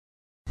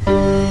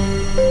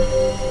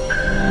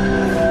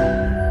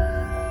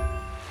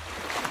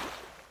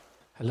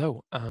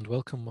Hello and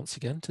welcome once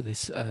again to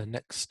this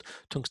next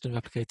Tungsten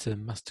Replicator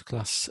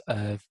Masterclass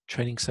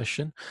training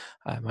session.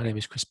 My name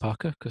is Chris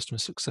Parker, Customer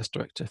Success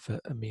Director for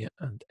EMEA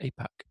and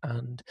APAC.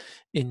 And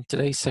in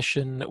today's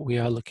session, we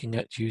are looking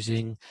at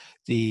using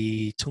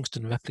the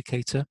Tungsten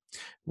Replicator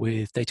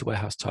with data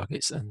warehouse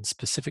targets, and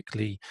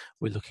specifically,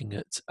 we're looking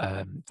at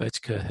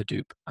Vertica,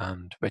 Hadoop,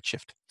 and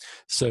Redshift.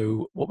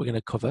 So what we're going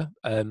to cover,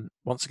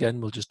 once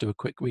again, we'll just do a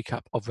quick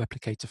recap of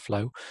replicator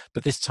flow,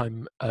 but this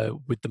time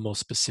with the more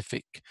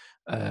specific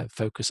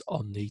focus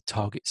on the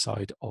target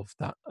side of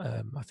that.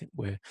 I think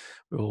we're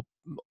all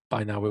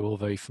by now we're all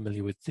very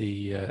familiar with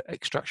the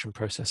extraction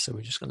process, so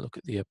we're just going to look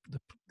at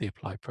the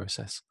apply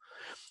process.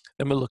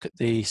 Then we'll look at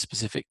the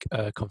specific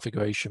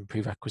configuration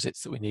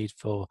prerequisites that we need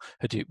for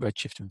Hadoop,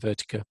 Redshift, and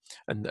Vertica,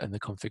 and the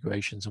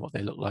configurations and what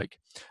they look like.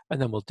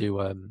 And then we'll do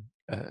a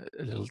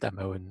little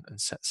demo and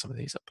set some of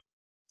these up.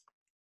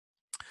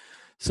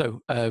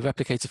 So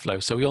replicator flow.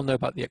 So we all know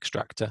about the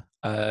extractor,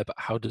 but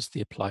how does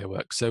the applier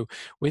work? So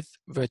with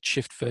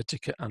Redshift,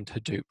 Vertica, and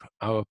Hadoop,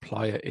 our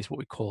applier is what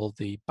we call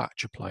the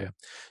batch applier.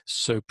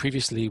 So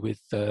previously with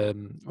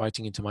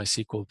writing into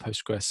MySQL,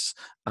 Postgres,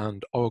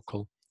 and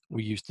Oracle,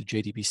 we used the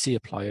JDBC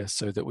applier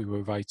so that we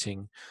were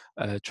writing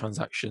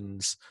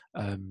transactions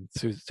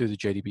through the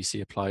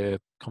JDBC applier,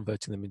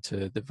 converting them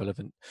into the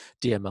relevant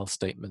DML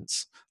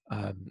statements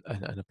and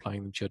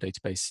applying them to your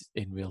database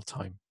in real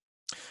time.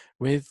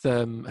 With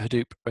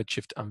Hadoop,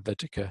 Redshift, and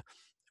Vertica,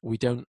 we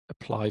don't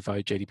apply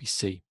via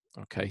JDBC.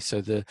 Okay,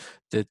 so the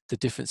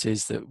difference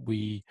is that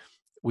we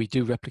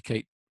do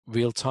replicate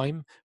real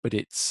time, but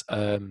it's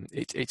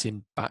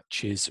in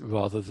batches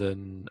rather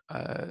than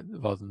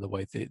the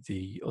way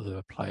the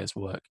other appliers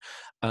work,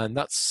 and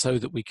that's so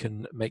that we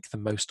can make the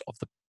most of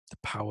the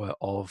power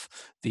of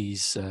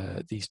these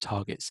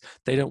targets.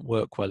 They don't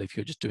work well if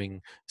you're just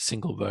doing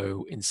single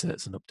row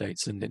inserts and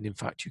updates, and in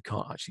fact you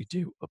can't actually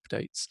do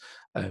updates.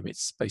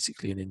 It's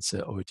basically an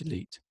insert or a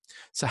delete.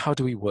 So how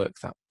do we work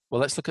that?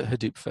 Well, let's look at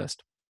Hadoop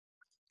first.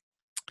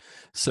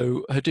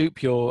 So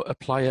Hadoop, your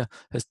applier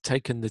has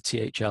taken the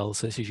THL,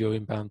 so this is your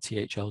inbound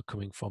THL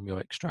coming from your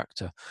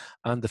extractor.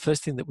 And the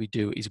first thing that we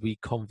do is we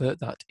convert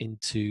that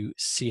into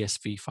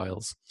CSV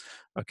files.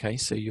 Okay,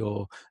 so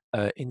your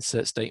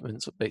insert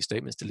statements, update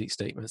statements, delete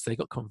statements, they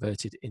got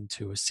converted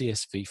into a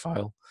CSV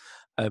file,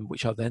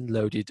 which are then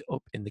loaded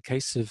up, in the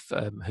case of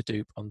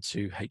Hadoop,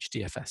 onto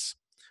HDFS,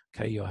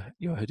 okay,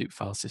 your Hadoop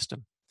file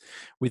system.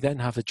 We then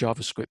have a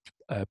JavaScript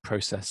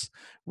process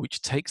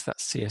which takes that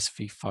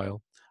CSV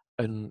file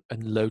and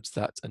loads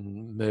that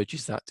and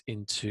merges that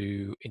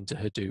into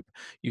Hadoop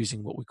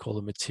using what we call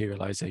a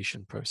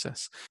materialization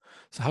process.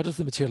 So how does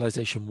the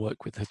materialization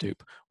work with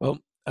Hadoop? Well,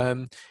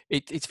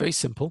 it's very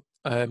simple.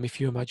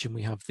 If you imagine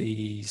we have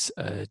these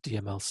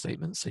DML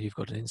statements, so you've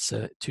got an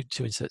insert,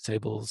 two insert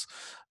tables,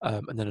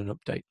 and then an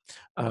update.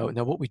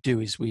 Now what we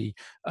do is we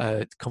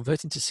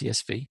convert into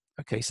CSV.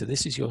 Okay, so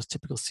this is your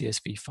typical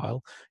CSV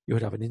file. You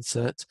would have an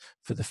insert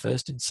for the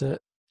first insert,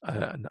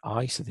 an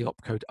I, so the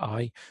opcode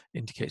I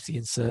indicates the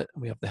insert,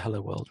 and we have the hello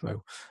world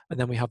row. And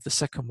then we have the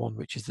second one,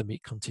 which is the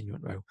meet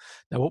continuant row.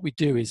 Now what we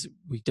do is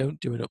we don't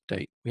do an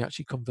update. We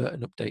actually convert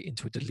an update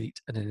into a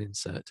delete and an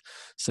insert.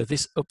 So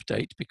this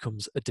update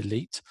becomes a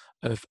delete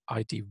of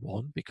ID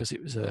 1 because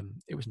it was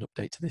an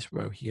update to this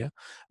row here,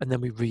 and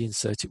then we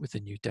reinsert it with the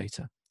new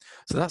data.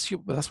 So that's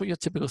what your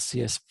typical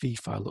CSV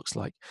file looks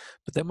like.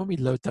 But then when we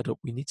load that up,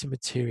 we need to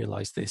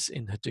materialize this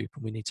in Hadoop,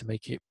 and we need to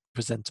make it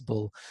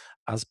presentable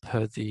as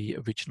per the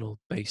original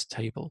base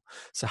table.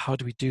 So how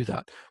do we do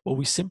that? Well,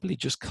 we simply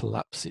just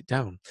collapse it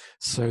down.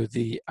 So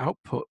the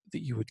output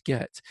that you would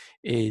get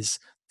is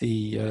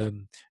the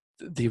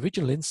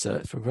original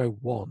insert for row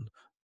 1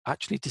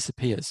 actually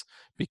disappears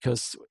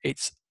because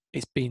it's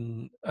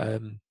been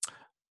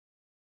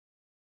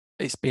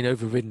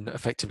overridden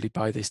effectively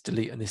by this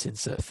delete and this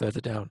insert further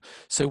down.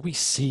 So we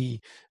see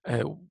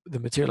the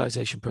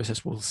materialization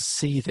process will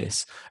see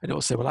this, and it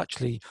will say, well,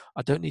 actually,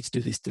 I don't need to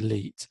do this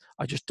delete.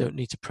 I just don't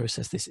need to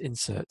process this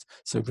insert.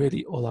 So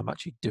really, all I'm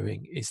actually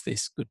doing is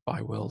this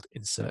goodbye world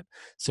insert.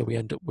 So we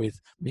end up with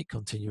meet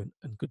continuant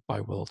and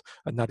goodbye world,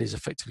 and that is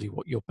effectively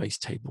what your base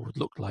table would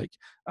look like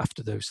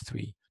after those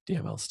 3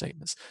 DML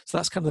statements. So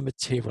that's kind of the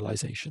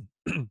materialization.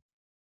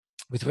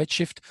 With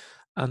Redshift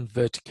and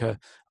Vertica,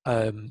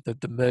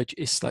 the merge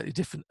is slightly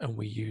different, and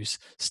we use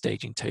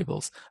staging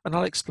tables. And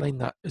I'll explain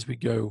that as we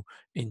go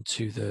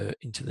into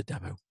the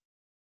demo.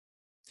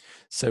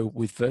 So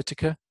with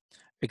Vertica,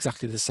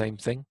 exactly the same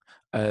thing.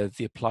 The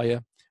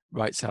applier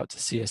writes out to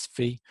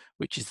CSV,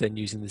 which is then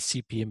using the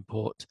CP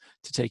import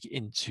to take it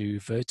into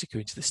Vertica,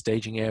 into the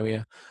staging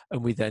area,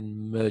 and we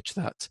then merge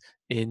that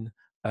in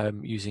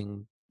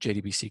using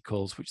JDBC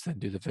calls, which then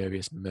do the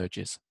various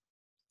merges.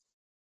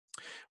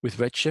 With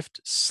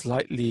Redshift,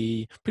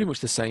 pretty much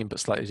the same,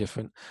 but slightly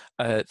different.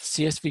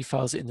 CSV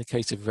files in the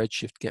case of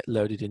Redshift get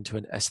loaded into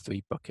an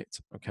S3 bucket,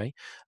 okay?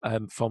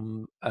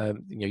 From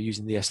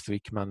using the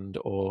S3 command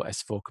or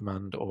S4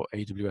 command or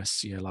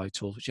AWS CLI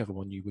tools, whichever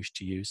one you wish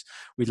to use.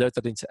 We load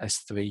that into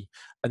S3,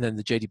 and then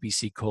the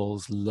JDBC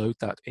calls load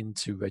that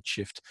into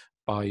Redshift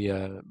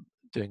by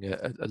doing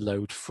a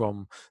load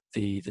from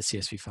the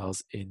CSV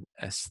files in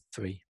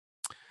S3.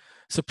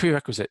 So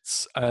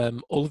prerequisites,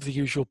 all of the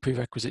usual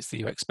prerequisites that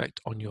you expect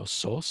on your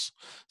source.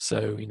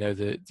 So,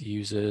 the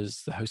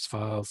users, the host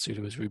file,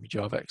 sudo as Ruby,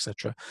 Java,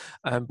 etc.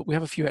 But we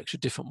have a few extra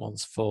different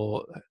ones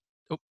for,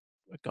 oh,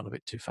 I've gone a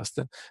bit too fast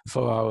then,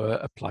 for our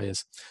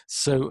appliers.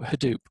 So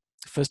Hadoop,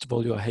 first of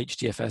all, your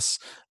HDFS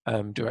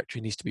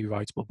directory needs to be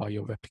writable by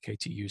your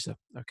replicator user.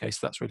 Okay, so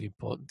that's really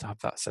important to have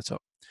that set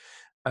up.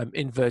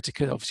 In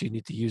Vertica, obviously you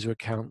need the user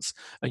accounts,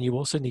 and you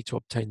also need to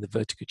obtain the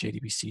Vertica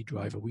JDBC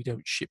driver. We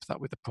don't ship that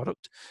with the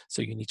product,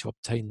 so you need to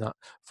obtain that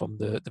from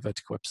the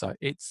Vertica website.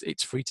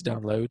 It's free to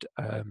download,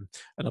 and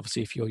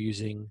obviously if you're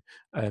using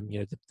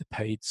the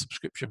paid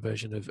subscription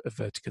version of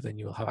Vertica, then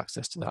you'll have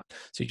access to that.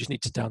 So you just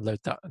need to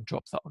download that and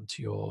drop that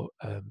onto your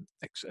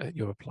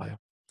applier.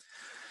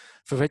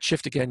 For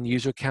Redshift, again,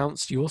 user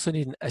accounts, you also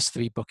need an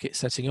S3 bucket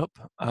setting up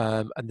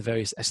and the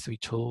various S3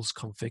 tools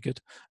configured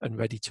and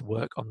ready to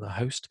work on the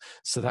host.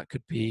 So that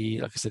could be,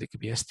 like I said, it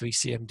could be S3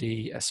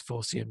 CMD,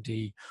 S4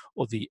 CMD,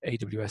 or the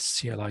AWS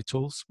CLI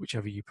tools,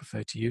 whichever you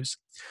prefer to use.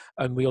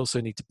 And we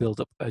also need to build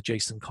up a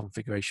JSON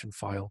configuration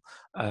file,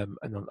 and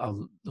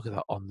I'll look at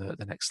that on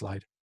the next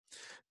slide.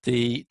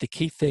 The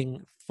key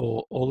thing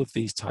for all of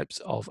these types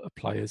of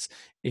appliers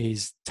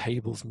is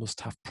tables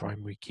must have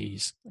primary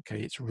keys. Okay,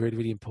 it's really,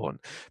 really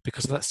important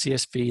because of that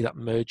CSV, that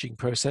merging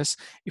process.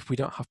 If we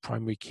don't have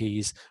primary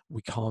keys,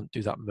 we can't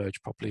do that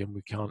merge properly, and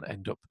we can't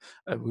end up,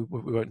 we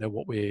won't know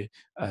what we're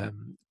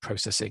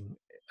processing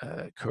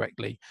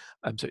correctly.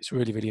 So it's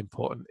really, really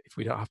important. If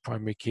we don't have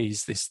primary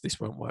keys, this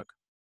won't work.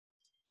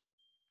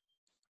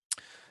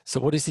 So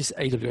what is this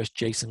AWS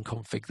JSON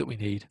config that we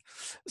need?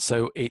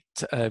 So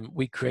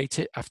we create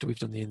it after we've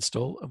done the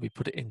install, and we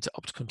put it into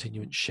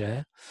opt-continuent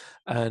share,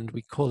 and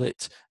we call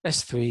it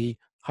S3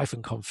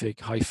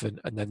 -config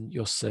and then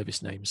your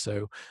service name.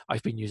 So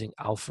I've been using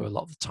alpha a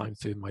lot of the time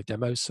through my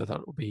demos, so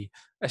that will be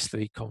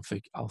S3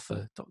 config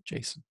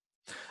alpha.json.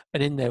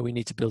 And in there, we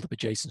need to build up a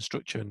JSON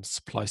structure and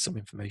supply some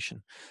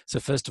information. So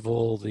first of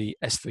all, the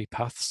S3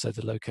 path, so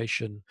the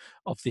location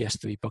of the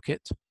S3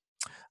 bucket.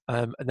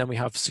 And then we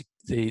have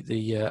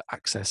the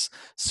access.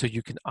 So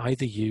you can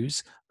either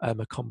use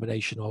a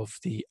combination of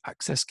the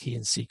access key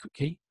and secret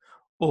key,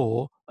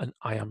 or an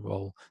IAM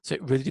role. So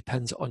it really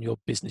depends on your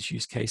business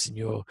use case and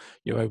your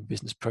own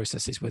business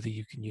processes, whether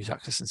you can use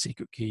access and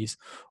secret keys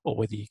or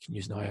whether you can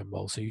use an IAM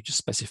role. So you just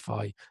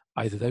specify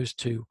either those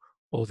two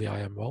or the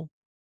IAM role.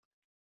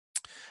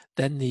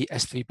 Then the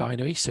S3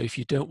 binary. So if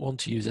you don't want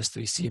to use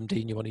S3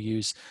 CMD and you want to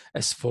use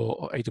S4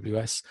 or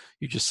AWS,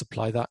 you just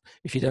supply that.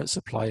 If you don't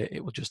supply it,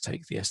 it will just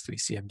take the S3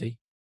 CMD.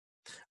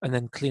 And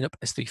then clean up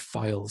S3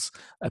 files.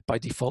 By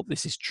default,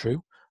 this is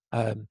true.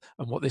 And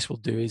what this will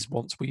do is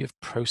once we have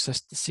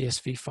processed the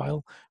CSV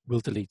file, we'll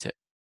delete it.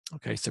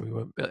 Okay, so we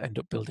won't end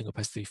up building up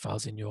S3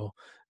 files in your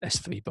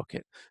S3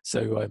 bucket.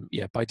 So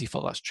yeah, by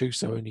default, that's true.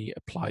 So only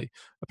apply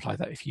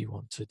that if you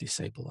want to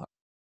disable that.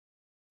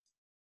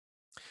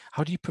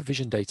 How do you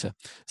provision data?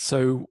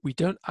 So we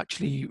don't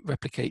actually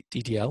replicate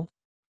DDL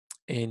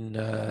in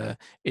either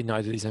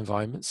of these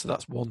environments. So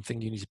that's one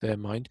thing you need to bear in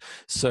mind.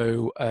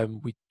 So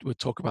we'll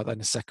talk about that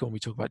in a second when we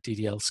talk about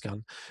DDL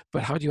scan.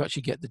 But how do you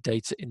actually get the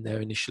data in there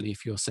initially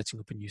if you're setting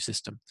up a new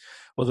system?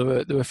 Well,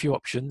 there are a few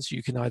options.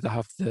 You can either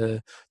have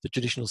the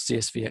traditional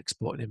CSV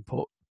export and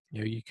import.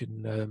 You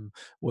can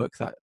work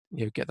that,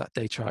 get that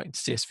data out into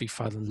CSV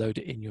file and load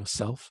it in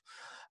yourself.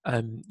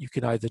 You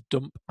can either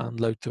dump and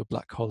load through a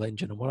black hole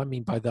engine. And what I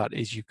mean by that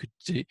is you could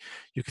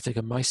take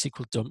a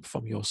MySQL dump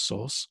from your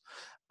source,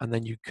 and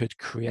then you could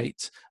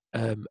create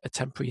a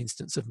temporary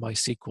instance of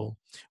MySQL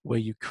where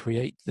you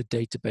create the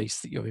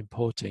database that you're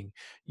importing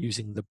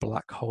using the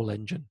black hole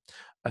engine.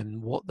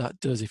 And what that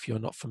does, if you're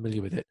not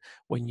familiar with it,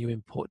 when you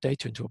import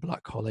data into a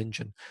black hole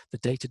engine, the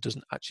data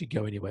doesn't actually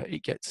go anywhere.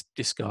 It gets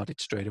discarded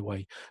straight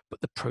away,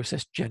 but the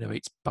process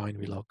generates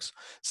binary logs.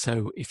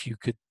 So if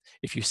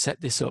you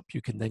set this up,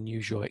 you can then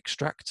use your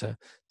extractor,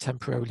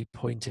 temporarily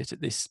point it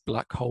at this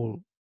black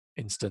hole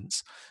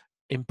instance,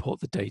 import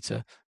the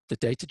data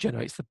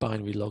generates the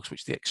binary logs,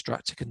 which the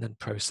extractor can then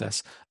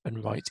process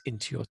and write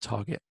into your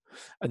target.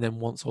 And then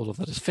once all of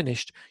that is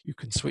finished, you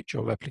can switch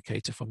your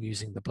replicator from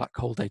using the black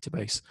hole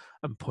database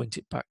and point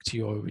it back to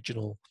your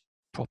original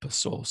proper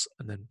source,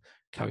 and then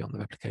carry on the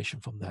replication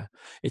from there.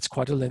 It's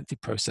quite a lengthy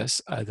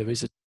process.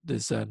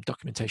 There's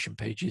documentation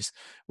pages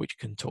which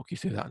can talk you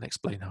through that and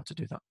explain how to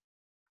do that.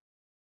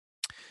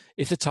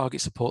 If the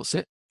target supports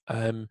it,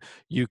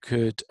 you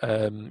could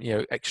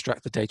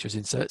extract the data as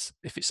inserts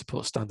if it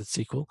supports standard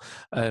SQL.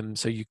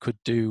 So you could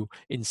do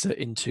insert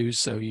intos,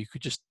 so you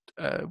could just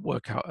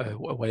work out a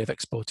way of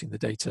exporting the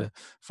data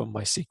from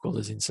MySQL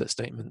as insert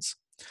statements.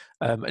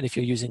 And if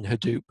you're using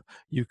Hadoop,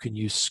 you can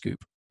use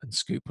Scoop, and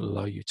Scoop will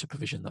allow you to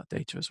provision that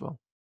data as well.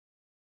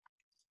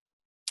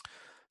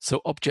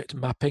 So object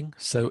mapping.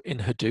 So in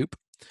Hadoop,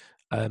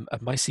 a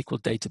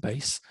MySQL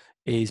database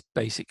is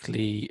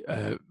basically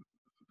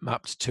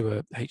mapped to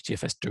a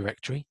HDFS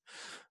directory.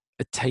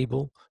 A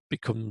table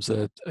becomes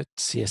a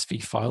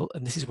CSV file,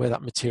 and this is where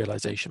that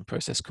materialization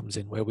process comes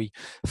in, where we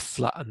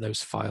flatten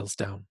those files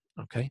down,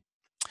 okay?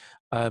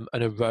 And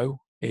a row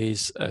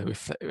is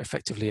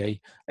effectively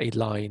a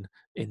line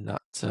in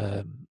that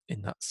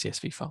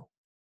CSV file.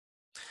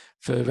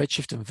 For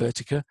Redshift and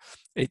Vertica,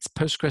 it's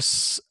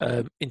Postgres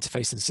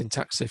interface and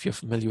syntax. So if you're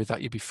familiar with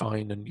that, you'll be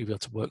fine and you'll be able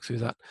to work through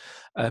that.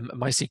 A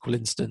MySQL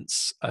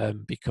instance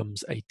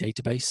becomes a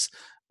database,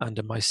 and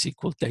a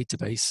MySQL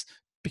database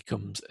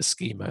becomes a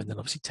schema, and then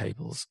obviously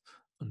tables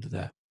under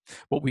there.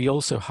 What we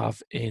also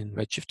have in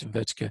Redshift and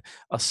Vertica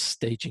are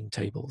staging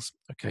tables,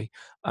 okay?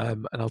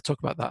 And I'll talk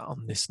about that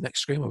on this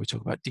next screen where we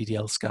talk about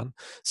DDL scan.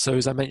 So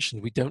as I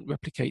mentioned, we don't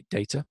replicate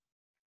data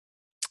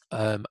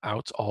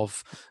out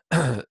of,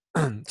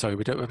 sorry,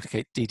 we don't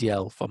replicate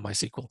DDL from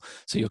MySQL.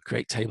 So you'll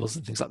create tables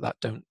and things like that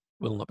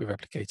will not be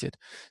replicated.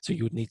 So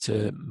you would need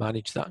to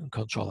manage that and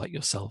control that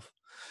yourself.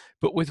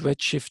 But with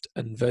Redshift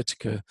and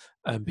Vertica,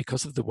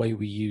 because of the way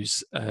we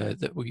use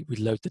that we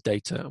load the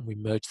data and we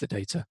merge the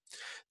data,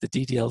 the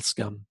DDL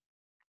scan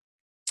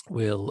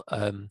will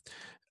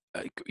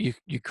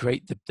you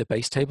create the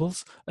base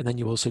tables, and then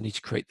you also need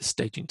to create the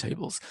staging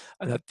tables.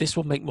 And this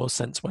will make more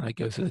sense when I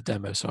go through the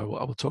demo. So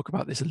I will talk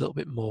about this a little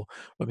bit more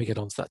when we get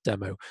onto that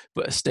demo.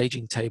 But a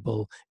staging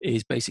table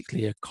is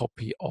basically a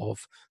copy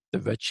of the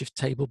Redshift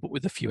table, but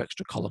with a few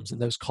extra columns,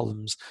 and those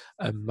columns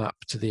map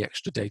to the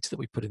extra data that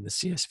we put in the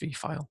CSV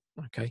file.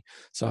 Okay,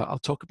 so I'll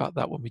talk about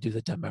that when we do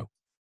the demo.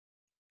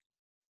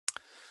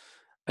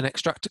 An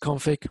extractor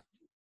config,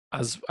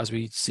 as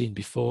we've seen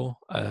before,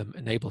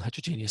 enable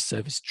heterogeneous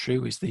service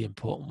true is the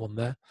important one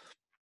there.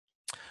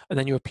 And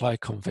then you apply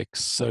configs.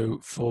 So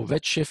for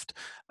Redshift,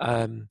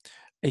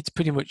 it's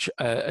pretty much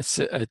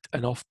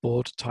an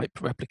off-board type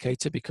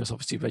replicator, because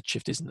obviously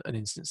Redshift isn't an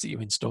instance that you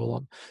install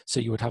on. So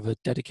you would have a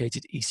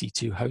dedicated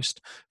EC2 host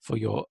for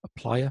your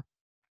applier.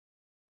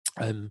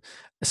 A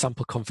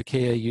sample config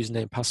here,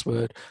 username,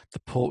 password, the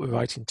port we're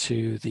writing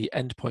to, the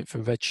endpoint for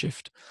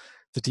Redshift,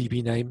 the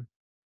DB name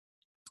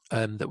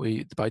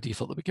that by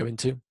default that we go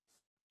into.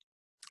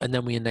 And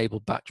then we enable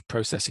batch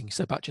processing.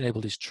 So batch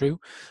enabled is true,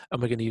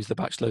 and we're going to use the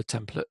batch load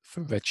template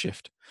for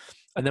Redshift.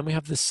 And then we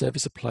have the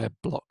service applier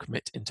block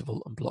commit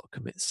interval and block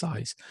commit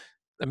size.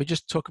 Let me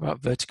just talk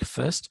about Vertica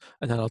first,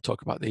 and then I'll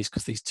talk about these,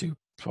 because these two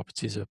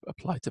properties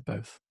apply to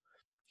both.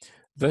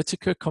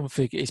 Vertica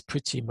config is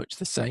pretty much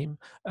the same,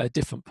 a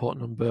different port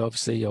number,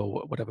 obviously,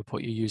 or whatever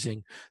port you're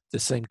using, the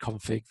same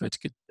config,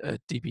 Vertica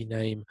DB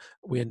name.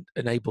 We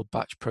enable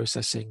batch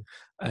processing.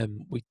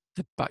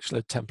 The batch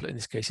load template in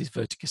this case is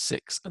Vertica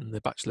 6, and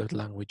the batch load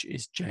language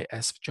is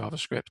JS for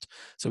JavaScript.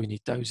 So we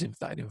need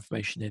that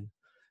information in.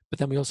 But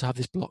then we also have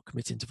this block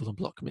commit interval and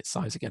block commit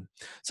size again.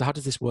 So how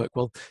does this work?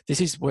 Well, this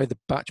is where the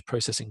batch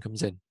processing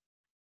comes in.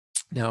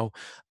 Now,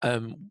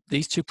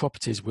 these two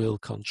properties will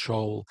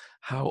control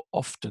how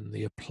often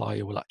the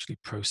applier will actually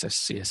process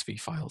CSV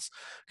files.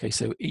 Okay,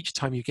 so each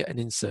time you get an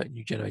insert and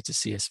you generate a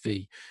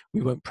CSV,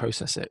 we won't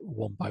process it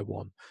one by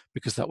one,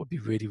 because that would be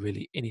really,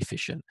 really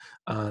inefficient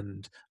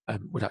and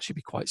would actually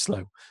be quite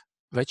slow.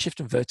 Redshift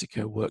and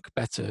Vertica work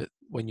better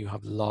when you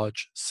have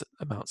large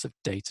amounts of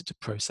data to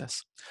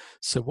process.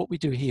 So what we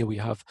do here, we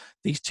have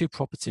these two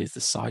properties, the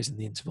size and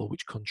the interval,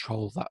 which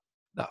control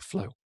that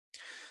flow.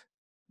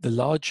 The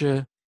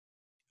larger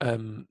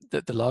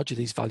the larger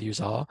these values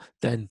are,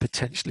 then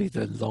potentially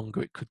the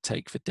longer it could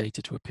take for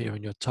data to appear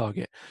on your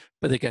target.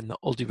 But again, that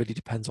all really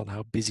depends on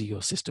how busy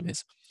your system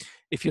is.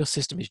 If your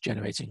system is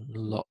generating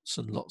lots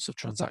and lots of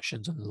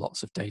transactions and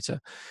lots of data,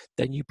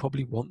 then you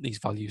probably want these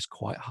values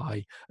quite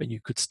high, and you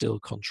could still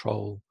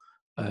control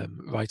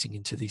writing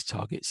into these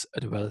targets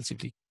at a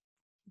relatively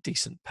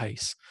decent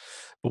pace.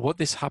 But what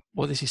this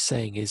is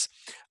saying is,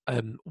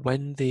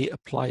 when the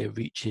applier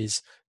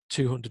reaches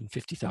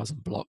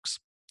 250,000 blocks,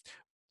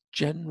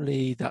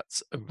 generally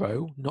that's a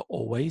row, not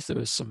always. There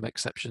are some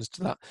exceptions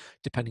to that,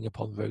 depending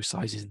upon row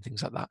sizes and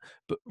things like that.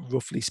 But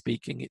roughly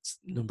speaking, it's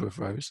number of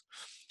rows.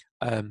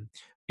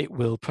 It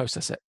will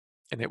process it,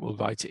 and it will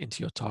write it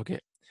into your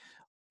target.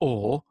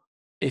 Or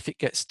if it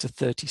gets to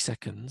 30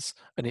 seconds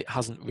and it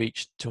hasn't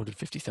reached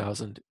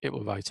 250,000, it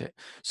will write it.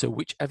 So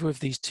whichever of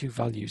these two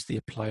values the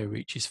applier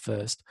reaches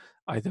first,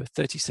 either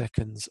 30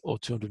 seconds or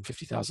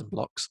 250,000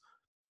 blocks,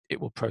 it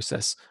will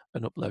process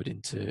and upload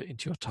into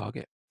your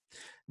target.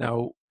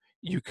 Now,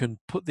 you can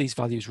put these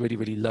values really,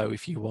 really low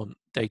if you want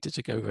data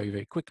to go very,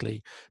 very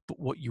quickly. But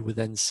what you will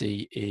then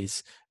see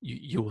is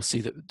you will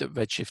see that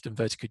Redshift and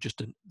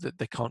Vertica that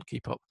they can't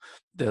keep up.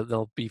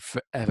 They'll be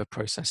forever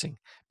processing,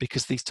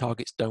 because these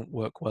targets don't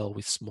work well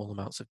with small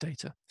amounts of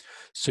data.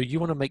 So you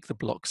want to make the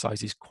block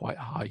sizes quite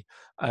high.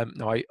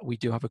 Now, we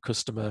do have a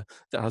customer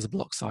that has a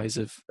block size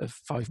of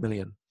 5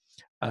 million.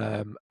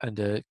 And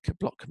a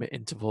block commit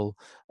interval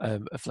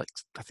of like,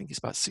 I think it's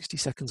about 60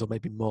 seconds or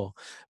maybe more,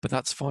 but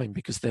that's fine,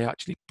 because they're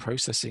actually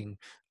processing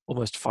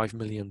almost 5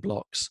 million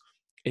blocks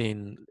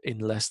in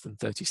less than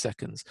 30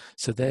 seconds.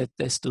 So they're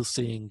still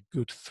seeing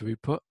good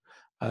throughput,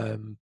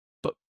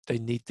 but they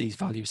need these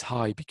values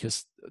high,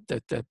 because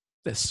their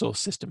source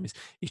system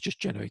is just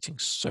generating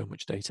so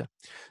much data.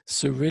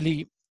 So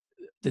really,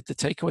 the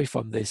takeaway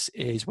from this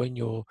is when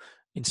you're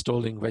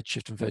installing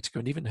Redshift and Vertica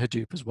and even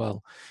Hadoop as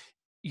well,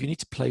 you need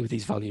to play with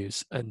these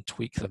values and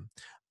tweak them,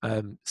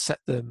 set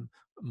them,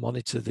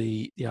 monitor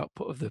the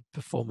output of the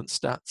performance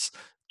stats,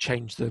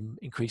 change them,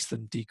 increase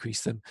them,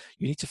 decrease them.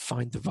 You need to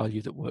find the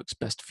value that works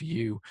best for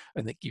you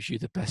and that gives you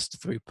the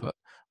best throughput,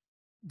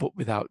 but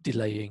without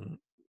delaying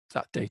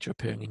that data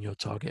appearing in your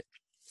target.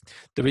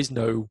 There is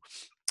no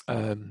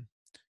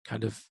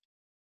kind of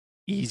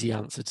easy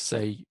answer to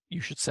say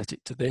you should set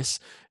it to this.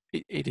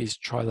 It is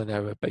trial and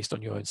error based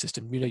on your own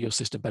system. You know your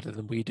system better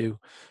than we do.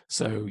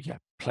 So yeah,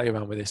 play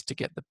around with this to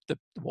get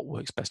what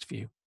works best for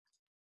you.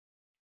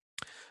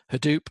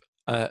 Hadoop,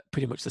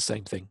 pretty much the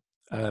same thing,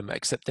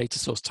 except data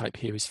source type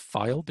here is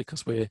file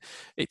because we're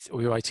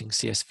writing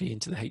CSV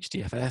into the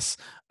HDFS.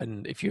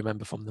 And if you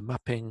remember from the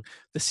mapping,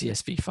 the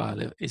CSV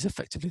file is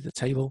effectively the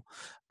table.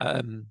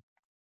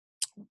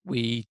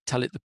 We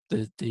tell it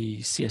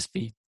the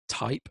CSV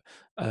type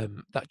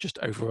that just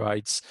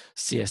overrides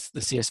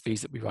the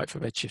CSVs that we write for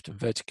Redshift and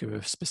Vertica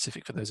are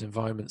specific for those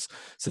environments.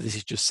 So this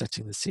is just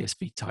setting the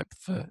CSV type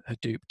for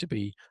Hadoop to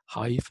be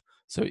Hive,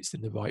 so it's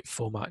in the right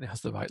format and it has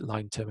the right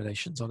line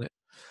terminations on it.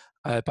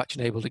 Batch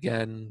enabled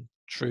again,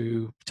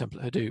 true,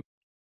 template Hadoop,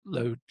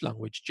 load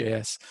language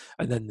JS,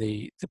 and then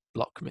the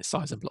block commit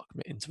size and block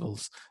commit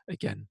intervals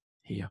again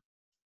here.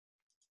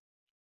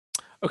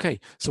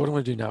 Okay, so what I'm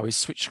going to do now is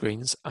switch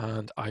screens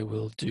and I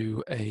will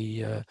do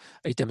a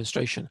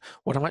demonstration.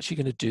 What I'm actually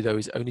going to do though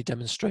is only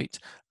demonstrate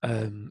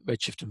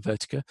Redshift and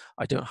Vertica.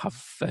 I don't have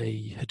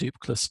a Hadoop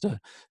cluster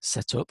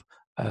set up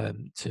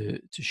to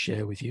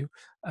share with you.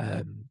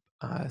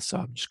 So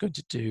I'm just going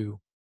to do,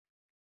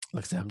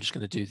 like I said, I'm just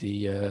going to do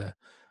the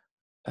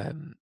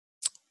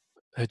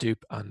Hadoop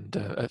and,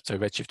 sorry,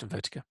 Redshift and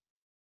Vertica.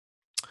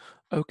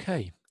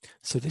 Okay,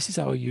 so this is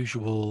our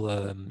usual,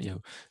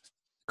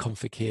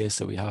 config here.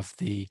 So we have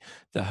the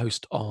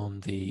host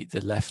on the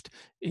left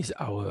is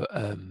our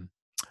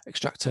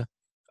extractor,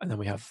 and then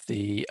we have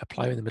the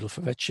applier in the middle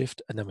for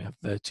Redshift, and then we have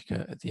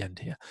Vertica at the end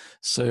here.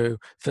 So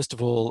first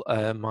of all,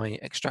 my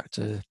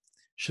extractor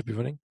should be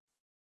running.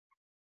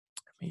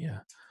 Let me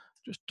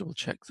just double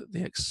check that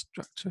the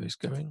extractor is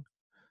going.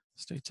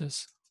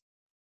 Status.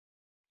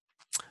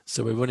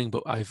 So we're running,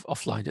 but I've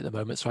offlined at the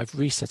moment. So I've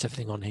reset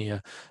everything on here,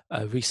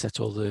 reset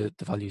all the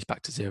values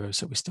back to 0.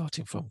 So we're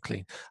starting from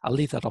clean. I'll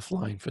leave that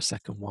offline for a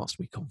second whilst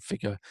we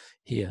configure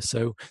here.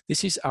 So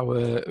this is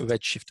our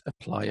Redshift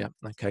applier.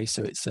 Okay,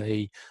 so it's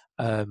a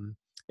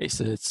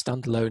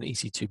standalone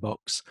EC2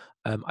 box.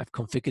 I've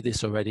configured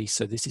this already.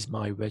 So this is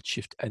my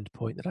Redshift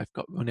endpoint that I've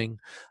got running.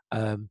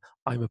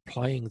 I'm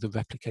applying the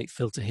replicate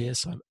filter here.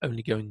 So I'm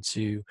only going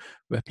to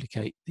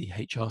replicate the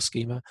HR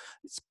schema.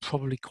 It's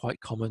probably quite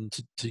common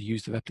to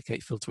use the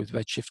replicate filter with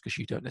Redshift because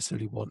you don't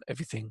necessarily want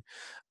everything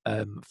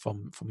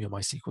from your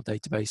MySQL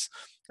database.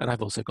 And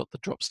I've also got the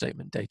drop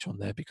statement data on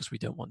there because we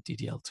don't want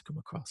DDL to come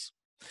across.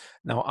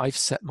 Now I've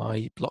set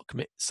my block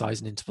commit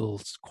size and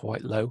intervals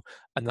quite low,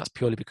 and that's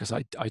purely because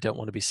I don't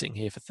want to be sitting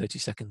here for 30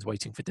 seconds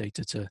waiting for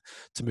data to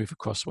move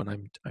across when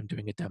I'm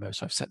doing a demo.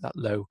 So I've set that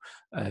low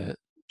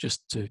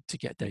just to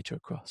get data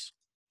across.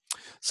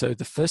 So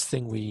the first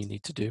thing we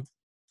need to do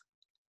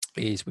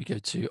is we go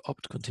to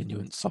opt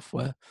continuent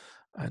software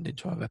and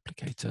into our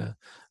replicator,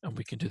 and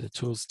we can do the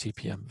tools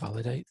TPM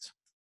validate.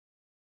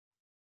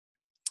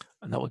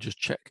 And that will just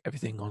check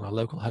everything on our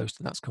local host,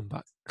 and that's come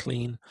back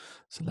clean.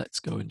 So let's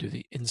go and do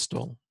the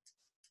install.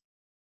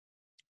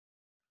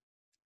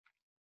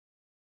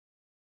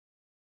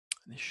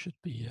 This should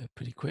be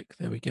pretty quick.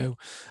 There we go.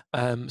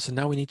 So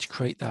now we need to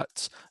create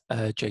that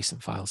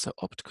JSON file. So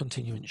opt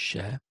continuent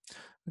share.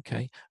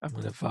 Okay, I'm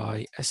going to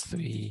vi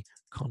s3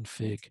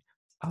 config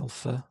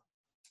alpha.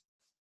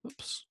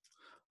 Oops,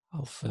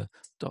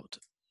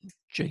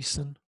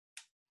 alpha.json.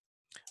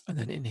 And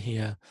then in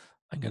here,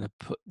 I'm going to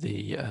put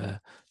the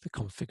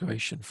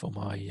configuration for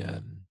my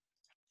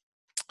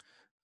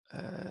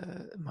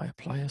my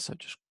applier. So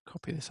just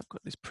copy this. I've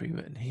got this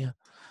pre-written here.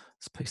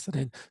 Let's paste that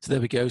in. So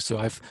there we go. So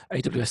I've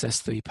AWS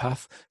S3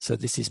 path. So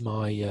this is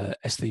my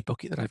S3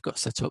 bucket that I've got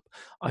set up.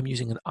 I'm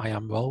using an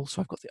IAM role.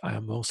 So I've got the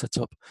IAM role set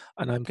up,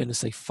 and I'm going to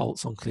say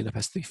false on cleanup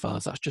S3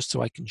 files. That's just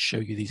so I can show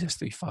you these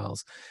S3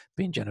 files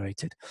being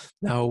generated.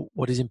 Now,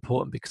 what is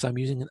important, because I'm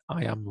using an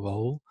IAM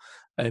role,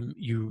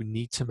 you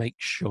need to make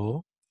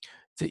sure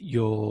that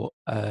your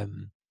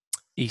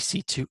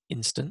EC2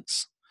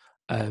 instance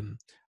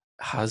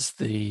has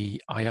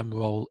the IAM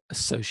role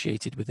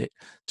associated with it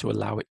to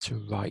allow it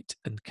to write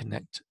and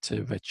connect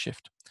to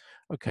Redshift.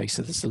 Okay,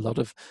 so there's a lot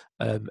of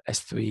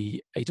S3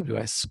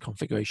 AWS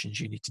configurations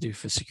you need to do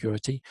for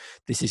security.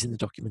 This is in the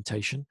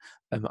documentation.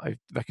 I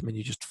recommend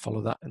you just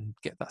follow that and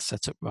get that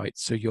set up right.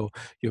 So your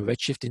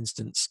Redshift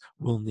instance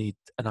will need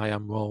an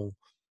IAM role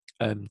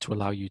to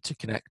allow you to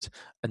connect,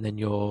 and then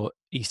your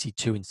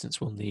EC2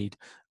 instance will need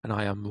an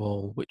IAM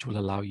role which will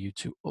allow you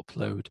to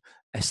upload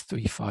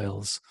S3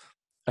 files,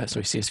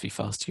 CSV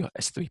files to your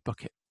S3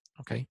 bucket.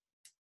 Okay,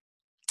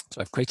 so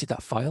I've created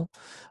that file,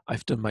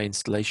 I've done my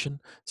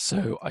installation,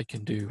 so I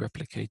can do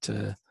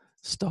replicator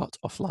start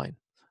offline.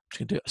 I'm just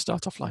going to do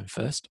start offline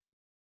first.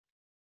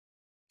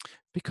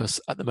 because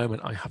at the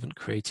moment I haven't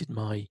created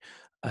my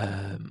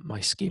my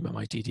schema,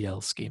 my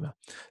DDL schema.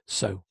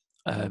 So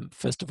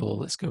first of all,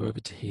 let's go over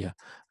to here.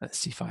 Let's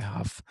see if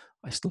I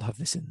still have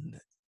this in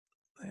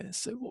there.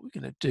 So what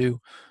we're going to do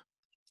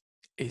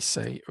is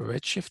say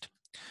Redshift.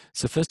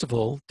 So first of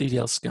all,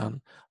 DDL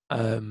scan.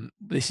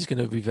 This is going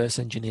to reverse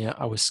engineer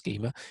our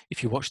schema.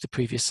 If you watched the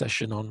previous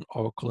session on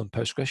Oracle and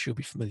Postgres, you'll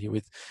be familiar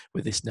with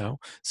this now.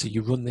 So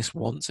you run this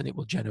once and it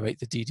will generate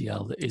the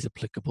DDL that is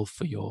applicable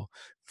for your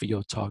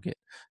target.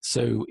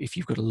 So if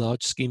you've got a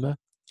large schema,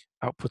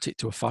 output it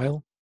to a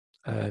file,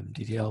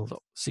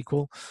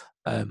 ddl.sql.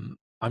 I'm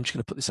just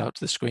going to put this out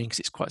to the screen because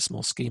it's quite a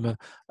small schema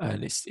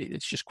and it's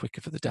just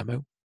quicker for the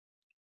demo.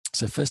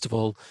 So first of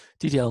all,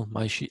 DDL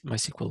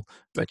MySQL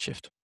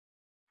Redshift.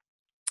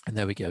 And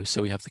there we go.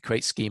 So we have the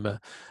create schema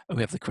and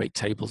we have the create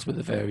tables with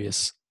the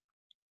various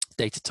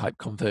data type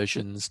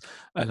conversions.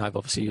 And I've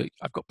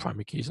got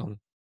primary keys on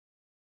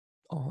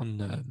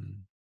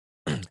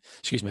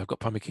excuse me, I've got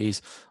primary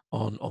keys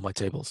on all my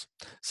tables.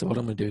 So what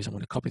I'm going to do is I'm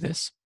going to copy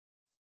this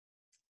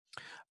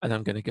and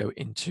I'm going to go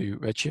into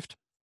Redshift.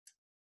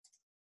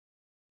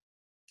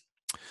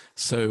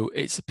 So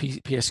it's a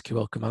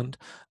PSQL command,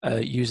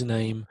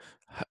 username,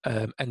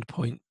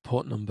 endpoint,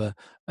 port number,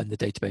 and the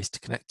database to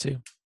connect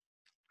to.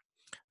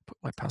 Put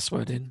my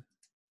password in.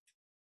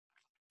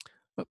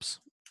 Oops,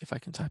 if I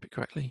can type it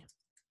correctly.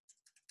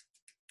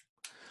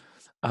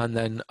 And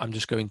then I'm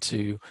just going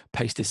to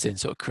paste this in,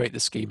 so it'll create the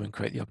schema and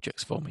create the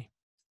objects for me.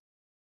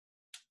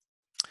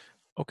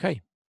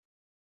 Okay,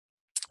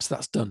 so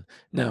that's done.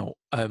 Now,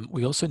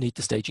 we also need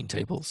the staging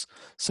tables.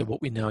 So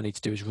what we now need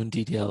to do is run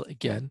DDL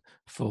again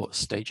for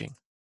staging.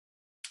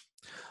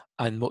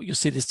 And what you'll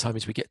see this time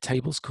is we get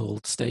tables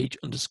called stage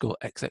underscore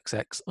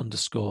XXX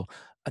underscore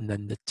and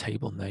then the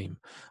table name.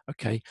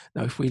 Okay,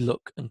 now if we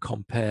look and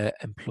compare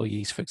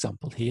employees, for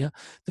example, here,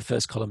 the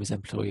first column is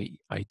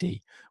employee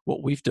ID.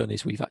 What we've done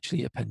is we've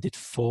actually appended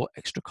 4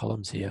 extra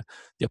columns here: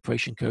 the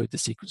operation code, the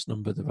sequence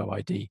number, the row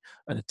ID,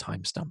 and a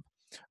timestamp.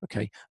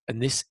 Okay,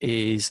 and this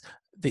is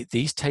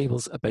these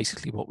tables are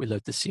basically what we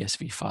load the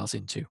CSV files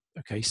into.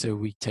 Okay, so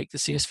we take the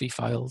CSV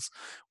files,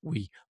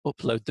 we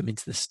upload them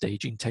into the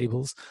staging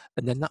tables,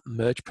 and then that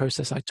merge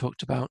process I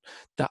talked about,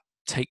 that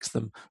takes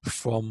them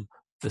from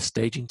the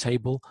staging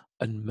table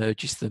and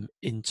merges them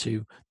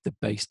into the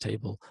base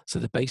table. So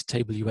the base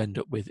table you end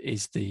up with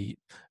is a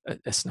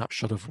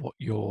snapshot of what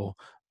your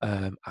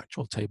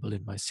actual table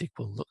in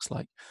MySQL looks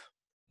like.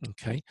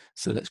 Okay,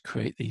 so let's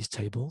create these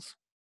tables.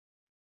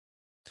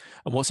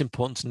 And what's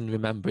important to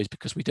remember is,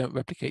 because we don't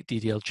replicate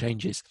DDL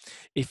changes,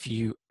 if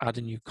you add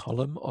a new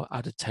column or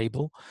add a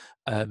table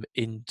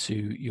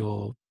into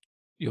your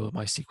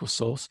MySQL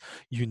source,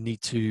 you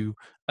need to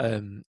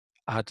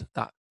add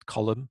that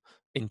column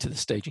into the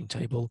staging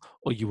table,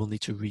 or you'll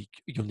need to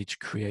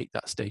create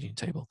that staging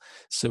table.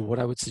 So what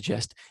I would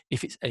suggest,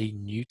 if it's a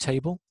new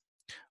table,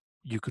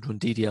 you could run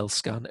DDL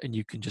scan and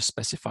you can just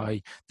specify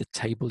the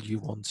table you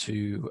want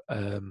to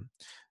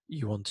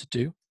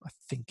do. I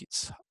think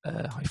it's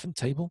hyphen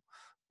table.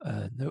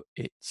 No,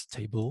 it's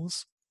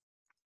tables.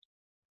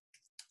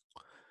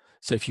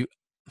 So if you,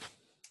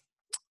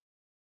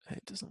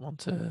 it doesn't want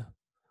to,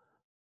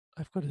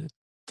 I've got a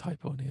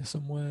typo in here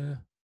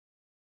somewhere.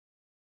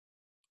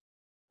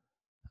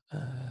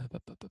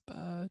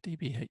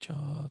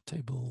 DBHR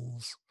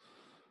tables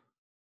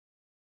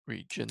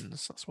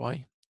regions, that's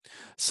why.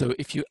 So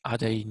if you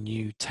add a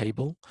new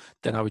table,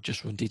 then I would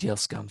just run DDL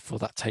scan for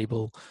that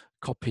table,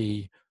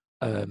 copy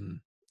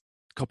the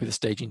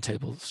staging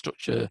table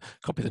structure,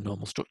 copy the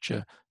normal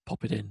structure,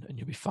 pop it in, and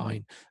you'll be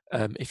fine.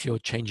 If you're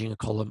changing a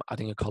column,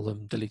 adding a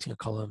column, deleting a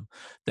column,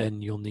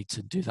 then you'll need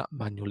to do that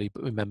manually,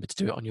 but remember to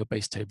do it on your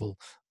base table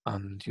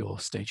and your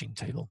staging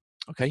table.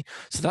 Okay,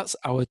 so that's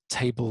our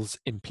tables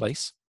in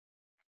place.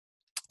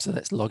 So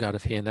let's log out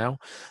of here now,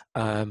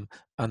 and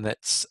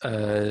let's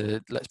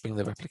bring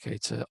the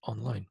replicator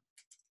online.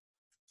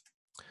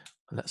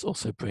 And let's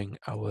also bring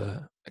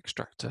our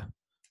extractor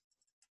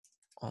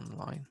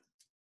online.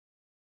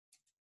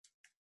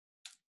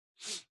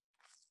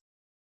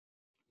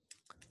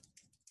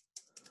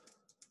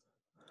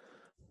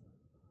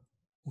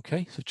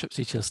 Okay, so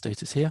tripctl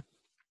status here.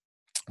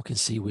 We can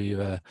see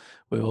we're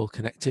all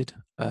connected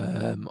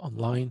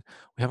online.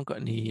 We haven't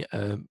got any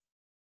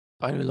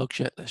binary logs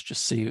yet. Let's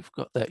just see if we've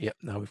got that. Yep,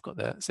 now we've got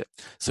that. That's it.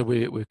 So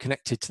we're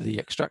connected to the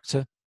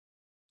extractor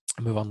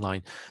and we're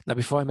online. Now,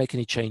 before I make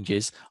any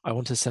changes, I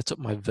want to set up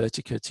my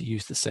Vertica to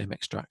use the same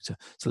extractor.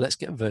 So let's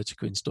get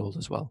Vertica installed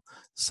as well.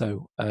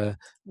 So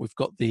we've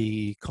got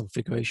the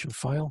configuration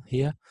file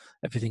here.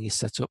 Everything is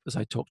set up as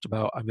I talked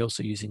about. I'm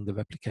also using the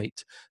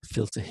replicate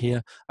filter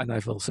here, and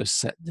I've also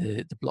set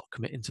the block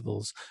commit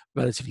intervals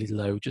relatively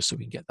low just so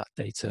we can get that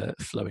data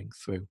flowing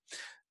through.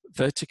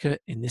 Vertica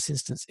in this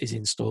instance is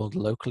installed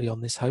locally on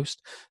this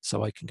host,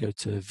 so I can go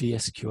to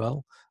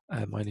VSQL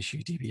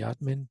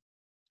 -udbadmin,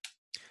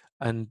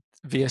 and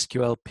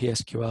VSQL,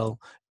 PSQL,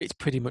 it's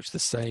pretty much the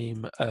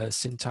same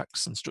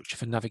syntax and structure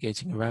for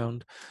navigating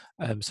around.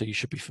 So you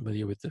should be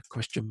familiar with the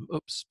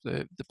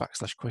the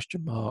backslash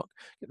question mark,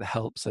 get the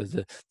help, so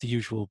the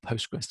usual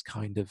Postgres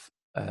kind of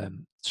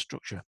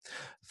structure.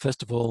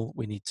 First of all,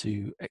 we need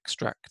to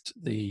extract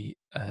the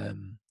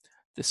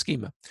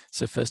schema.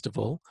 So first of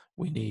all,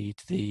 we need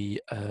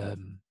the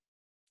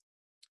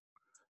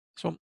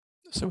this one.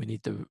 So we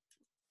need the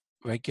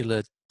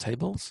regular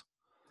tables.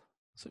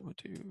 So we'll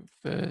do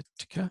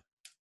Vertica.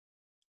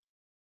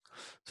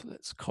 So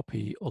let's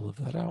copy all of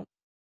that out.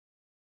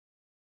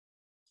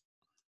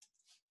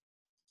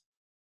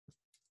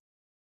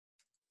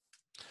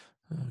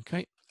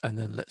 Okay, and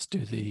then let's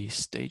do the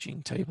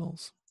staging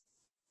tables.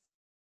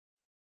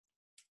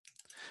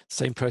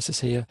 Same process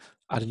here,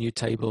 add a new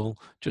table,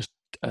 just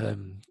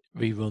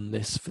rerun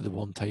this for the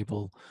one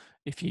table.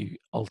 If you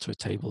alter a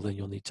table, then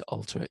you'll need to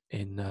alter it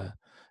in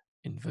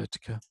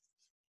Vertica.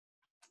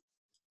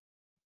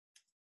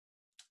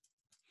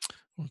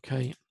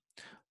 Okay,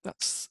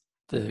 that's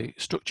the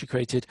structure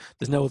created.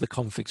 There's no other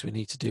configs we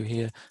need to do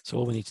here. So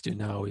all we need to do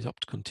now is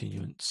opt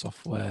Continuent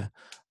software,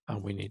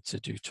 and we need to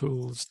do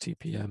tools,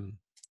 TPM,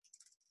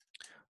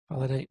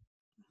 validate.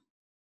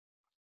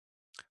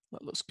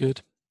 That looks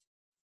good.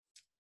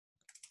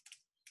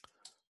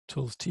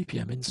 Tools,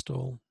 TPM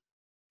install.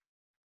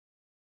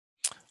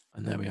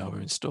 And there we are,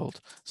 we're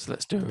installed. So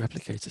let's do a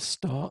replicator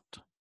start.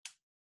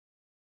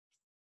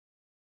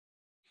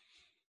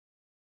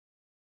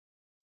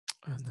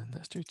 And then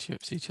let's do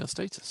TFCTL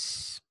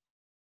status.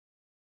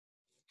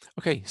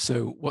 Okay,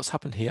 so what's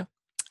happened here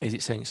is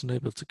it's saying it's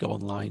unable to go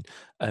online.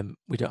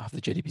 We don't have the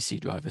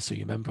JDBC driver. So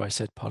you remember I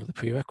said part of the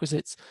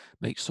prerequisites,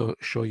 make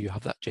sure you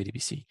have that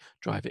JDBC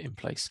driver in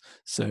place.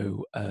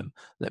 So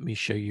let me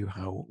show you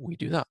how we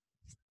do that.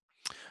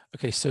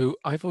 Okay, so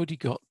I've already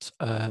got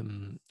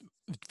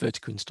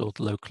Vertica installed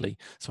locally,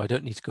 so I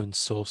don't need to go and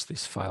source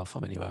this file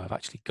from anywhere. I've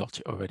actually got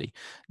it already.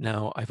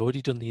 Now, I've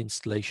already done the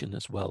installation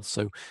as well.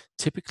 So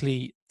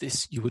typically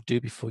this you would do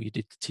before you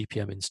did the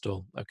TPM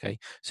install, okay?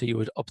 So you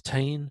would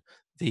obtain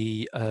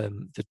the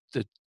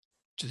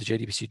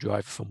JDBC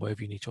driver from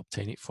wherever you need to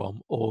obtain it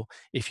from, or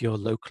if you're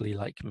locally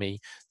like me,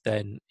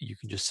 then you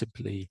can just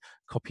simply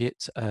copy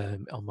it.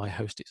 On my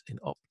host, it's in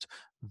opt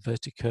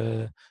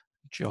Vertica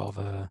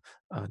Java,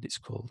 and it's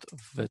called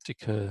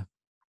Vertica,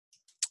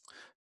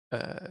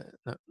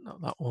 no,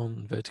 not that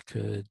one,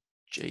 Vertica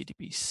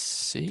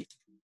JDBC,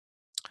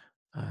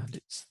 and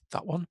it's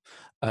that one.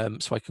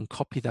 So I can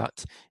copy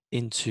that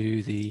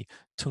into the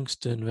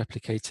Tungsten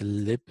Replicator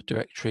lib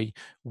directory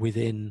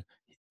within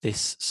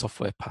this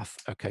software path.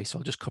 Okay, so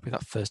I'll just copy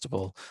that first of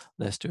all.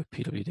 Let's do a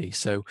pwd.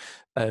 So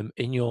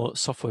in your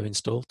software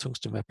install,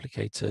 Tungsten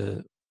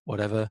Replicator,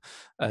 whatever,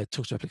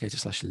 Tungsten Replicator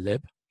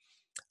 /lib,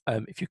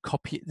 if you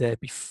copy it there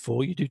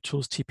before you do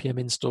tools TPM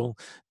install,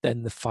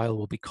 then the file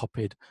will be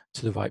copied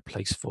to the right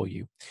place for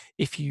you.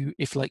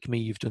 If like me,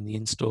 you've done the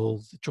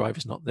install, the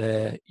driver's not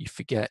there, you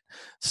forget,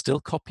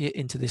 still copy it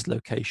into this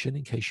location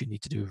in case you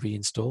need to do a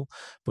reinstall,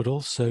 but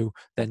also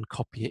then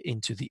copy it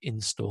into the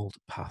installed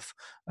path.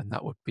 And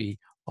that would be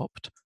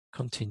opt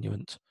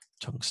Continuent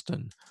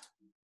Tungsten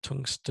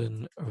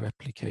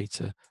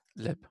Replicator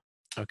lib.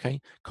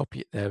 Okay, copy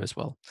it there as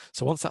well.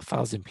 So once that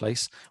file's in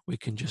place, we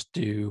can just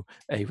do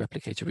a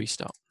replicator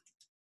restart,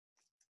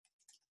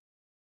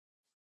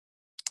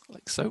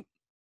 like so.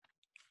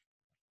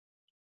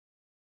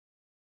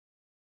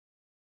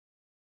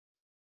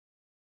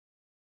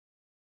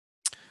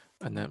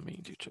 And then we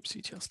do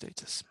tripctl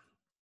status.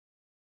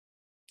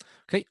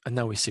 Okay, and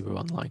now we see we're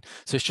online.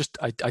 So it's just,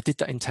 I did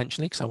that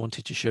intentionally because I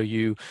wanted to show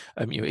you,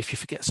 if you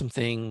forget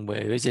something,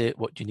 where is it,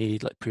 what do you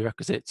need, like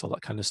prerequisites, all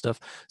that kind of stuff.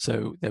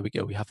 So there we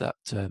go, we have that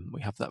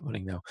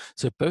running now.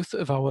 So both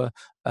of our,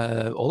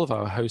 all of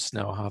our hosts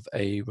now have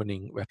a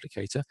running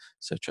replicator,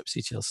 so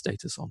tripctl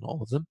status on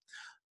all of them.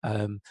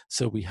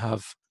 So we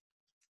have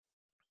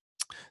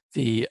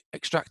the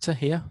extractor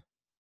here,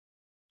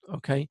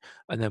 okay,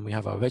 and then we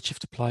have our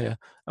Redshift applier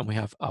and we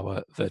have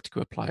our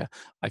Vertica applier.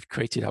 I've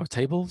created our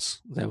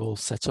tables, they're all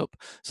set up.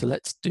 So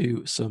let's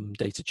do some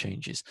data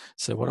changes.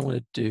 So what I want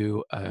to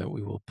do,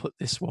 we will put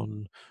this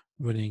one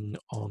running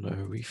on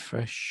a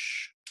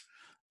refresh.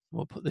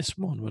 We'll put this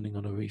one running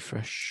on a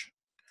refresh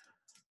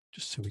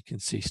just so we can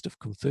see stuff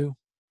come through.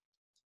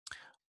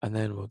 And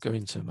then we'll go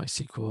into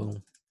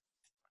MySQL.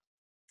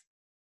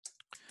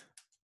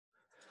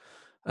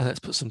 And let's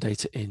put some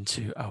data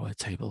into our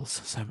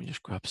tables. So let me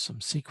just grab some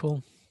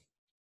SQL.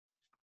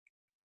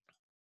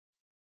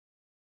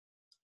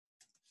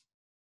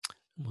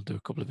 And we'll do a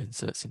couple of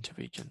inserts into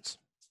regions.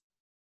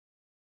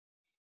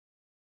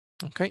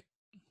 Okay.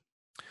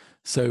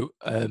 So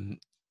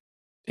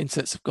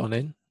inserts have gone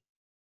in.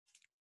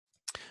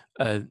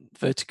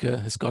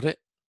 Vertica has got it.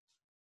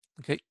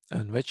 Okay,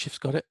 and Redshift's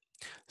got it.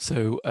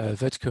 So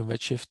Vertica and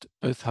Redshift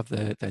both have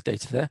their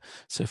data there.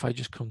 So if I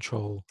just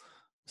Control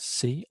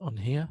C on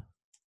here,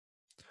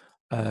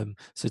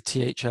 so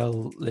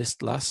THL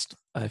list last,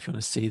 if you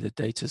want to see the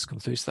data's come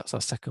through, so that's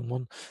our second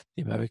one,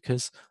 the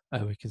Americas.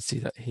 We can see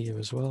that here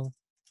as well.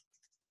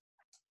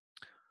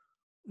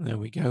 There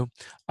we go.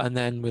 And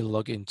then we'll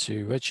log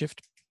into Redshift.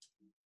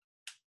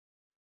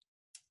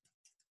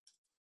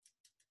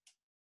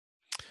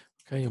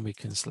 Okay, and we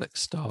can select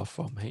star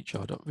from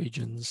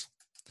hr.regions.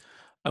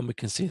 and we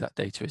can see that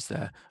data is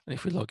there. And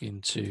if we log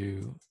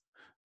into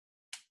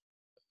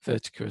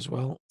Vertica as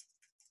well,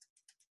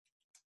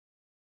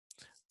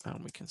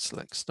 and we can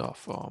select start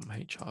from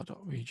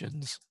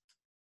hr.regions.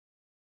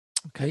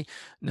 Okay,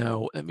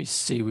 now let me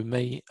see, we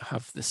may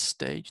have the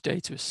stage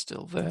data is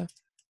still there.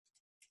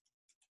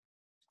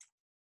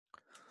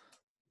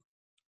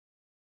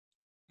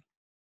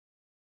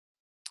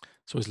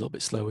 It's always a little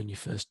bit slow when you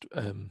first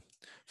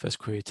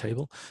query a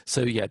table.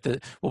 So yeah,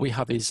 what we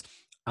have is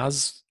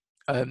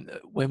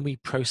when we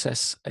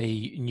process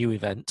a new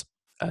event.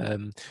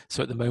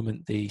 So at the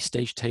moment, the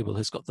stage table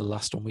has got the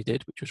last one we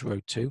did, which was row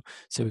 2.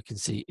 So we can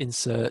see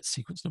insert,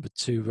 sequence number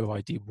 2, row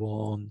ID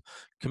 1,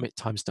 commit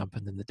timestamp,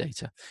 and then the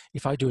data.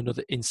 If I do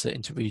another insert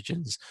into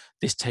regions,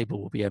 this table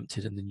will be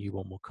emptied and the new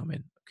one will come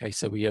in. Okay,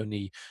 so we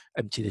only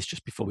empty this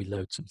just before we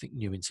load something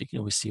new in, so you can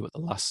always see what the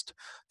last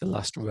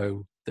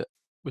row that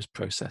was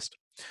processed.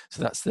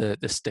 So that's the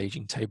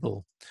staging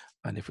table.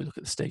 And if we look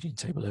at the staging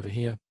table over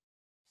here,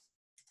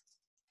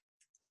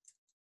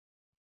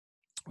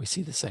 we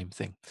see the same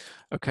thing.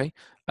 Okay,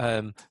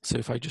 so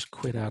if I just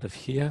quit out of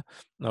here,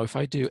 now if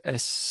I do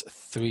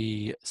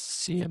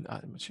S3CM,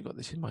 I've actually got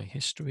this in my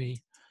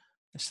history,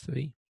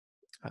 S3,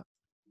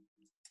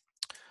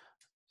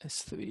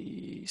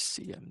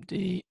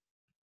 S3CMD.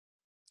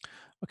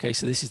 Okay,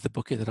 so this is the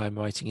bucket that I'm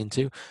writing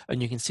into,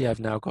 and you can see I've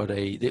now got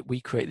that we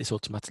create this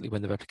automatically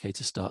when the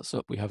replicator starts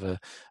up. We have a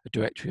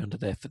directory under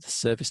there for the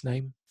service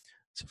name.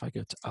 So if I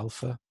go to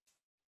alpha,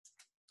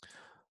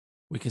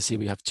 we can see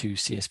we have 2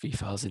 CSV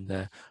files in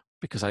there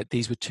because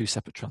these were 2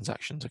 separate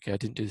transactions. Okay, I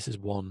didn't do this as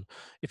one.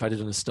 If I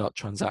did on a start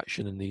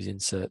transaction and these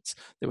inserts,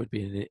 they would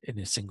be in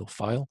a single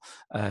file,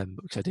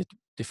 because I did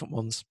different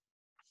ones.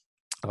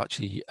 I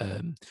actually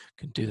can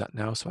do that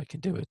now, so I can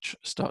do a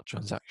start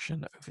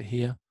transaction over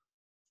here.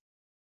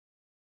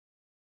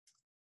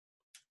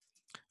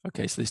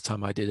 Okay, so this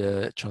time I did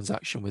a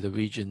transaction with a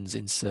regions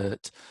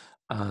insert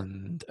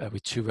and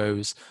with 2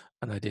 rows,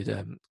 and I did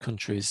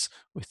countries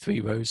with 3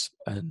 rows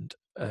and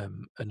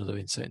another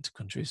insert into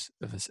countries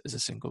as a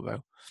single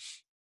row.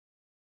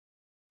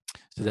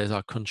 So there's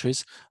our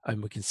countries,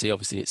 and we can see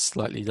obviously it's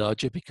slightly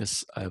larger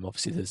because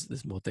obviously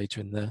there's more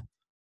data in there,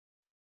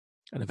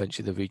 and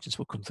eventually the regions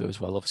will come through as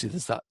well. Obviously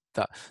there's that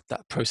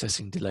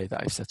processing delay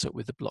that I've set up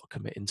with the block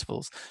commit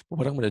intervals. But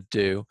what I'm going to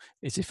do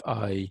is if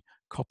I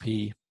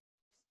copy.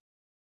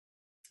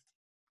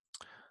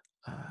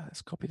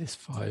 Let's copy this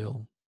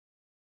file.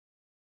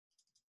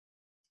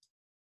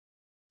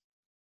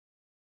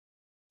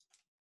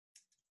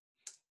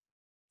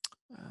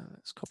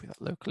 Let's copy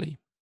that locally.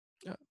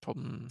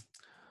 Problem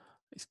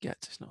is get,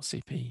 it's not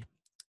CP.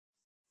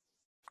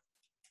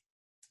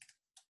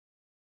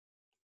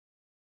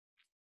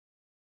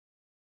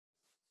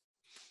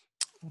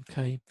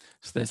 Okay,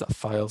 so there's that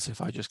file. So if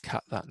I just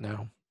cat that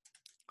now,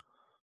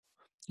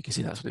 you can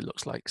see that's what it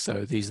looks like.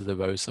 So these are the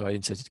rows. So I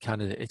inserted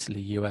Canada,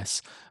 Italy,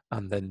 US,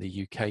 and then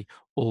the UK,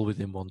 all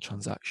within one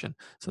transaction.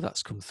 So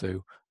that's come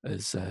through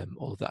as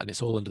all of that, and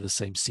it's all under the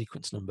same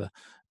sequence number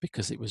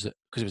because it was a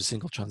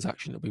single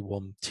transaction. It'll be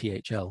one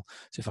THL.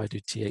 So if I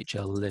do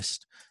THL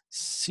list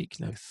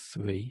seqno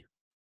 3,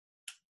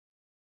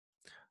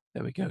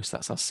 there we go. So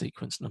that's our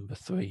sequence number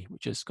 3,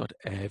 which has got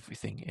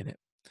everything in it.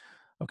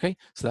 Okay,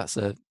 so that's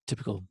a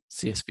typical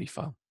CSV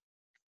file.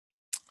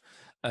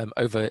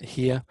 Over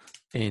here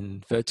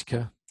in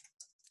Vertica,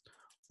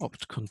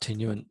 opt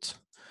continuent,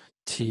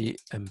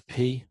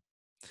 TMP,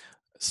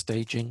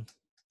 staging,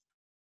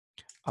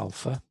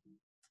 alpha,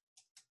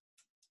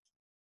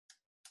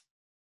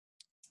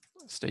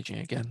 staging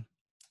again.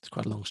 It's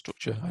quite a long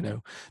structure, I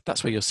know.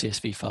 That's where your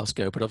CSV files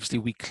go, but obviously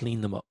we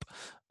clean them up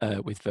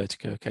with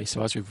Vertica. Okay,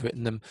 so as we've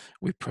written them,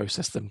 we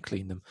process them,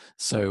 clean them.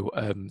 So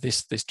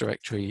this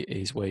directory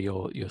is where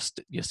your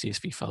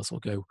CSV files will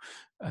go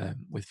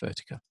with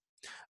Vertica.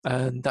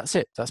 And that's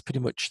it. That's pretty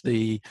much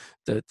the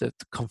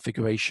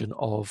configuration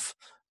of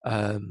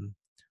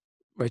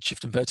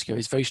Redshift and Vertica.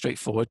 Is very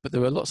straightforward, but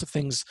there are lots of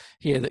things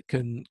here that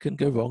can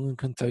go wrong and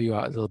can throw you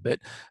out a little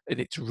bit. And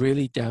it's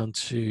really down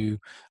to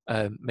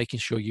making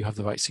sure you have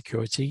the right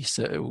security.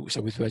 So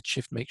with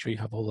Redshift, make sure you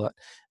have all that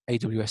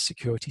AWS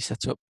security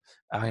set up,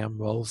 IAM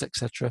roles,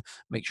 etc.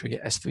 Make sure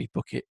your S3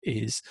 bucket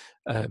is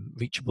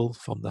reachable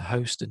from the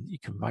host and you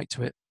can write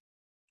to it.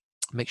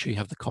 Make sure you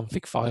have the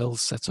config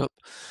files set up.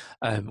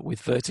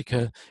 With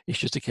Vertica, it's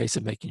just a case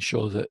of making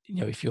sure that,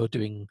 if you're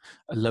doing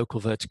a local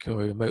Vertica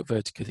or a remote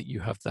Vertica, that you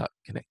have that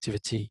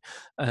connectivity,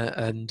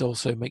 and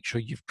also make sure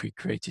you've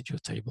pre-created your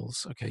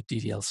tables. Okay,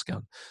 DDL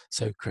scan.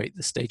 So create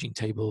the staging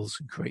tables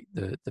and create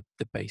the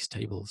base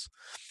tables.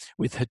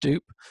 With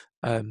Hadoop,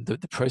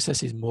 the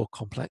process is more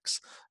complex.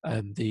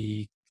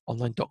 The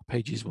online doc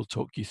pages will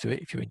talk you through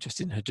it. If you're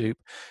interested in Hadoop,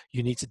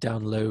 you need to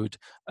download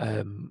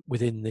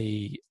within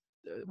the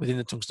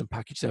Tungsten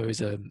package, there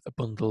is a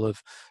bundle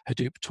of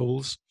Hadoop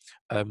tools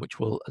which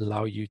will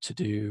allow you to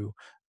do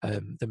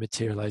the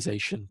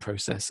materialization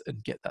process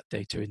and get that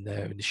data in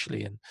there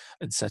initially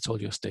and set all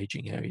your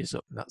staging areas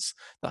up. And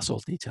that's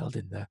all detailed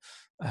in there.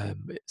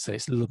 So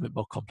it's a little bit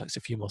more complex,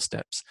 a few more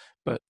steps,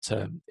 but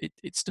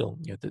it's still,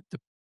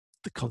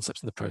 the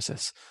concepts and the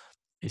process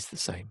is the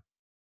same.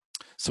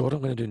 So what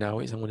I'm going to do now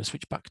is I'm going to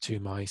switch back to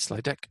my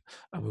slide deck,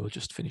 and we will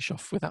just finish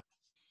off with that.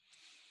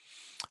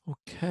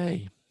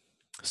 Okay,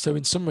 so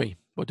in summary,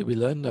 what did we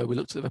learn? We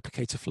looked at the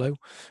replicator flow.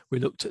 We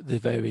looked at the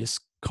various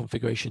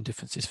configuration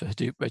differences for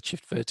Hadoop,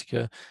 Redshift,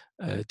 Vertica,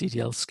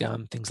 DDL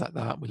scan, things like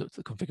that. We looked at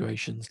the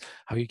configurations,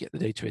 how you get the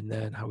data in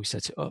there and how we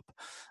set it up.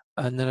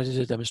 And then I did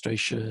a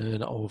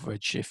demonstration of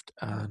Redshift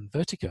and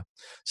Vertica.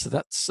 So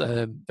that's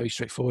very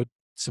straightforward,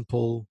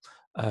 simple,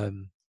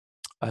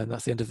 and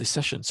that's the end of this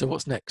session. So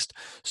what's next?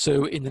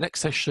 So in the next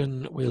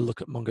session, we'll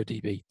look at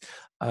MongoDB.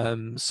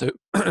 So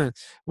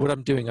what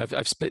I'm doing,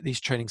 I've split these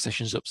training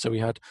sessions up. So we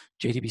had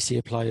JDBC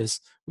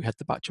appliers, we had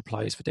the batch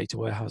appliers for data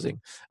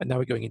warehousing, and now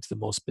we're going into the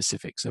more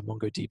specific. So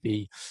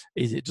MongoDB,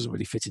 it doesn't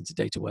really fit into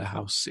data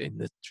warehouse in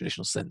the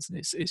traditional sense, and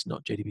it's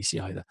not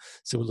JDBC either.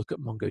 So we'll look at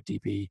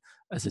MongoDB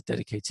as a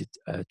dedicated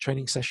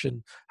training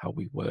session, how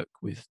we work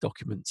with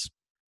documents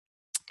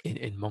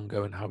in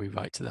Mongo and how we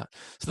write to that.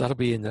 So that'll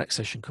be in the next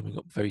session coming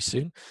up very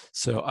soon.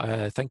 So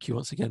thank you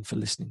once again for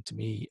listening to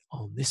me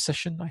on this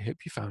session. I hope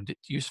you found it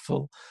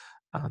useful,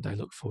 and I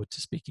look forward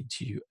to speaking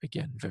to you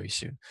again very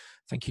soon.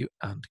 Thank you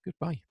and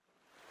goodbye.